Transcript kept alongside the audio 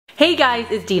Hey guys,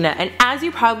 it's Dina, and as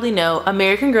you probably know,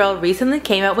 American Girl recently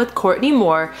came out with Courtney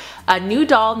Moore, a new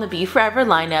doll in the Be Forever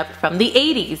lineup from the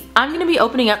 80s. I'm going to be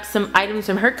opening up some items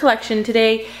from her collection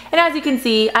today, and as you can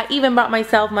see, I even bought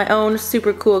myself my own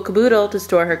super cool caboodle to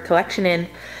store her collection in.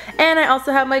 And I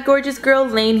also have my gorgeous girl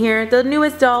Lane here, the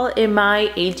newest doll in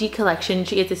my AG collection.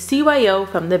 She is a CYO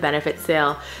from the benefit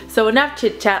sale. So enough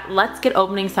chit chat, let's get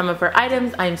opening some of her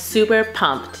items. I'm super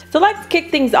pumped. So let's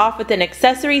kick things off with an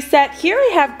accessory set. Here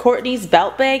I have Courtney's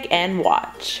belt bag and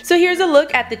watch. So here's a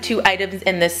look at the two items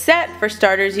in this set. For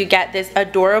starters, you get this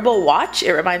adorable watch.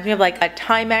 It reminds me of like a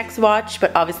Timex watch,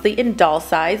 but obviously in doll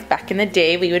size. Back in the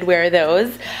day, we would wear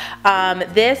those.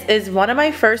 This is one of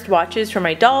my first watches for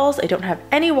my dolls. I don't have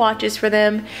any watches for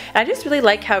them, and I just really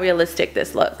like how realistic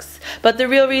this looks. But the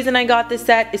real reason I got this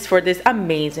set is for this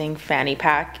amazing fanny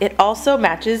pack. It also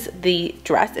matches the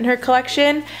dress in her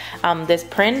collection. This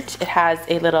print, it has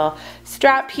a little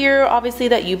strap here, obviously,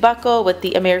 that you buckle with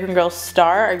the American Girl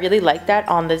star. I really like that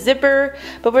on the zipper.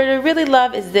 But what I really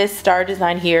love is this star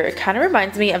design here. It kind of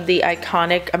reminds me of the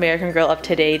iconic American Girl of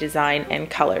today design and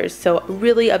colors. So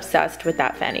really obsessed with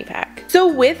that fanny pack. So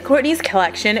with Courtney's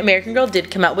collection, American Girl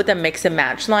did come out with a mix and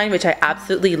match line, which I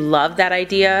absolutely love that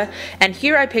idea. And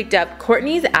here I picked up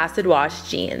Courtney's acid wash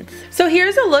jeans. So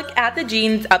here's a look at the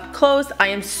jeans up close. I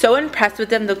am so impressed with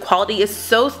them. The quality is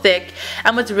so thick,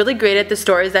 and what's really great at the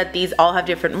store is that these all have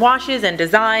different washes and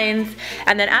designs.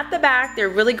 And then at the back, they're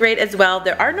really great as well.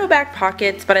 There are no back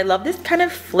pockets, but I love this kind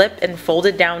of flip and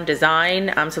folded down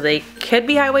design. So they could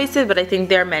be high-waisted, but I think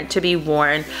they're meant to be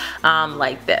worn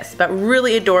like this. But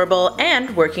really adorable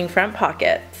and working front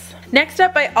pockets. Next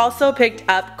up, I also picked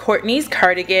up Courtney's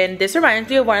cardigan. This reminds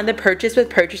me of one of the Purchase with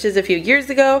Purchases a few years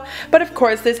ago, but of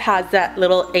course this has that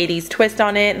little 80s twist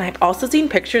on it, and I've also seen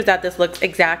pictures that this looks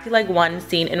exactly like one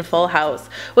seen in Full House,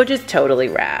 which is totally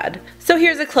rad. So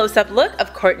here's a close-up look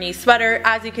of Courtney's sweater.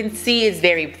 As you can see, it's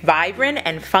very vibrant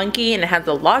and funky, and it has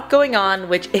a lot going on,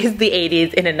 which is the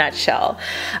 80s in a nutshell.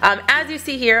 As you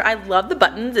see here, I love the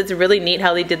buttons. It's really neat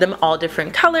how they did them all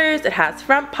different colors. It has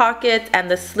front pockets,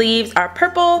 and the sleeves are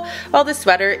purple, while the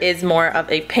sweater is more of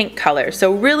a pink color.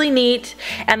 So really neat,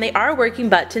 and they are working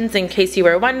buttons in case you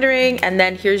were wondering. And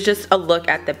then here's just a look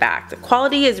at the back. The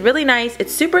quality is really nice.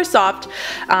 It's super soft,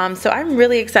 so I'm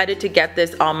really excited to get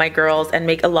this on my girls and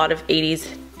make a lot of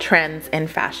 80s trends and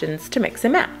fashions to mix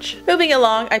and match. Moving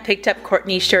along, I picked up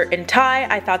Courtney's shirt and tie.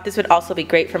 I thought this would also be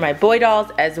great for my boy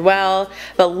dolls as well.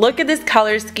 But look at this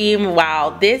color scheme.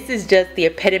 Wow, this is just the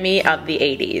epitome of the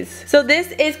 80s. So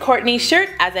this is Courtney's shirt,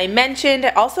 as I mentioned. I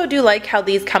also do like how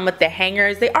these come with the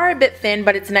hangers. They are a bit thin,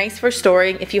 but it's nice for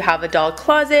storing if you have a doll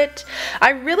closet.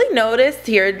 I really noticed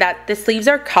here that the sleeves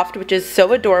are cuffed, which is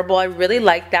so adorable. I really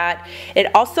like that. It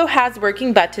also has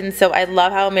working buttons, so I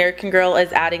love how American Girl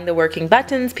is adding the working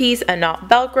buttons piece and not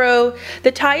Velcro.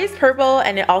 The tie is purple,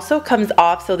 and it also comes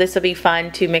off, so this will be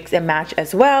fun to mix and match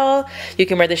as well. You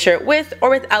can wear the shirt with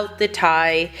or without the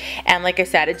tie, and like I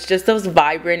said, it's just those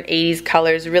vibrant 80s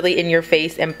colors really in your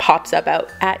face and pops up out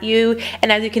at you.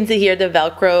 And as you can see here, the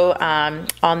Velcro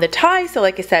on the tie, so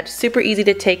like I said, super easy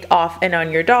to take off and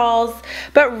on your dolls,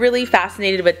 but really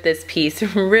fascinated with this piece.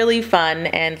 Really fun,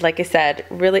 and like I said,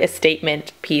 really a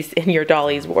statement piece in your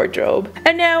dolly's wardrobe.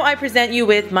 And now I present you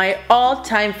with my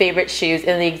all-time favorite shoes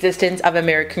in the existence of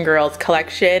American Girl's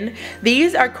collection.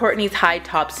 These are Courtney's high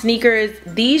top sneakers.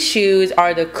 These shoes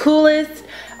are the coolest,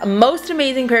 most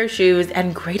amazing pair of shoes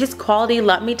and greatest quality,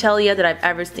 let me tell you, that I've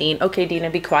ever seen. Okay, Dina,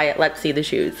 be quiet. Let's see the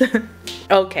shoes.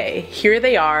 Okay, here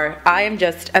they are. I am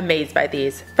just amazed by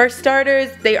these. For starters,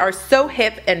 they are so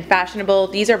hip and fashionable.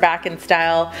 These are back in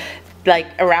style, like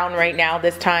around right now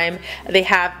this time. They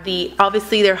have the,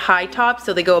 obviously they're high tops,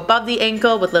 so they go above the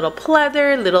ankle with little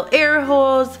pleather, little air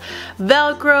holes,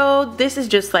 Velcro. This is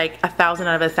just like 1,000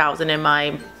 out of 1,000 in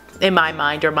my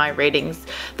mind, or my ratings.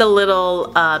 The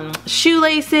little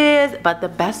shoelaces, but the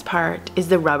best part is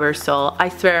the rubber sole. I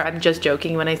swear I'm just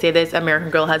joking when I say this.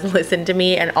 American Girl has listened to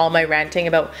me and all my ranting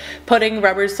about putting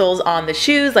rubber soles on the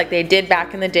shoes like they did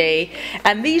back in the day,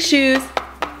 and these shoes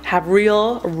have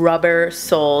real rubber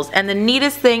soles. And the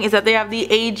neatest thing is that they have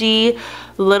the AG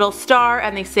little star,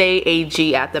 and they say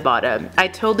AG at the bottom. I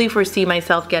totally foresee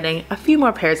myself getting a few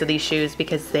more pairs of these shoes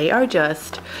because they are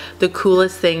just the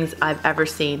coolest things I've ever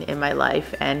seen in my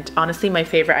life, and honestly my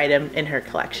favorite item in her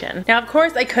collection. Now of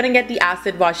course I couldn't get the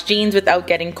acid wash jeans without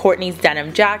getting Courtney's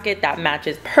denim jacket. That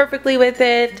matches perfectly with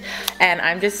it, and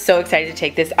I'm just so excited to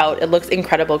take this out. It looks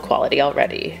incredible quality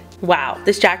already. Wow,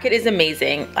 this jacket is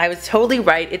amazing. I was totally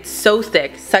right. It's so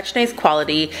thick, such nice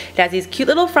quality. It has these cute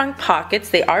little front pockets.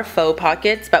 They are faux pockets,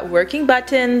 pockets, but working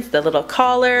buttons, the little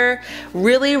collar,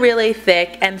 really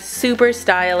thick and super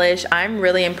stylish. I'm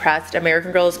really impressed.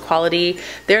 American Girl's quality,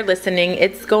 they're listening.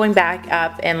 It's going back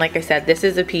up, and like I said, this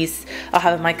is a piece I'll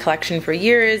have in my collection for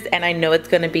years, and I know it's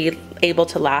going to be able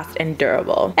to last and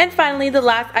durable. And finally, the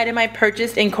last item I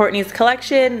purchased in Courtney's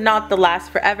collection, not the last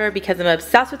forever because I'm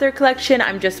obsessed with her collection.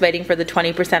 I'm just waiting for the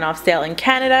 20% off sale in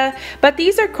Canada, but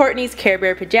these are Courtney's Care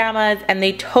Bear pajamas, and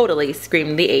they totally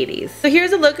scream the 80s. So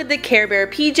here's a look at the Care Bear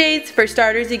PJs. For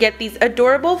starters, you get these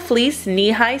adorable fleece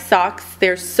knee-high socks.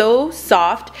 They're so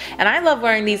soft, and I love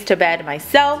wearing these to bed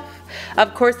myself.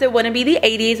 Of course, it wouldn't be the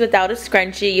 80s without a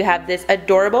scrunchie. You have this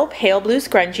adorable pale blue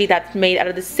scrunchie that's made out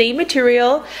of the same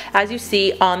material as you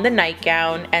see on the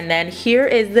nightgown. And then here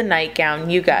is the nightgown,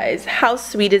 you guys. How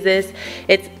sweet is this?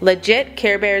 It's legit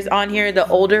Care Bears on here, the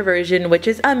older version, which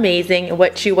is amazing,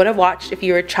 what you would have watched if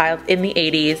you were a child in the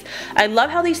 80s. I love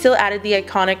how they still added the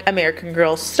iconic American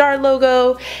Girl star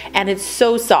logo, and it's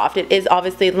so soft. It is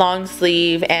obviously long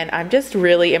sleeve, and I'm just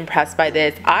really impressed by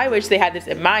this. I wish they had this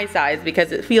in my size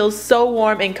because it feels so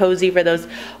warm and cozy for those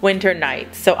winter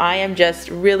nights. So I am just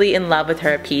really in love with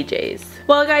her PJs.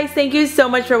 Well guys, thank you so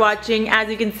much for watching. As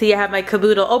you can see, I have my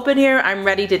caboodle open here. I'm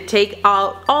ready to take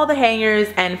out all the hangers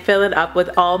and fill it up with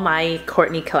all my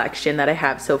Courtney collection that I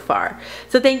have so far.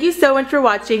 So thank you so much for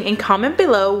watching, and comment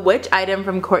below which item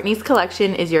from Courtney's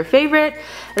collection is your favorite.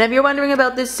 And if you're wondering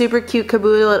about this super cute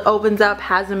caboodle, it opens up,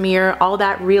 has a mirror, all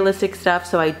that realistic stuff.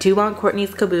 So I do want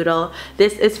Courtney's caboodle.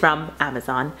 This is from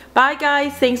Amazon. Bye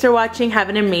guys, thanks for watching. Have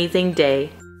an amazing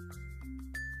day.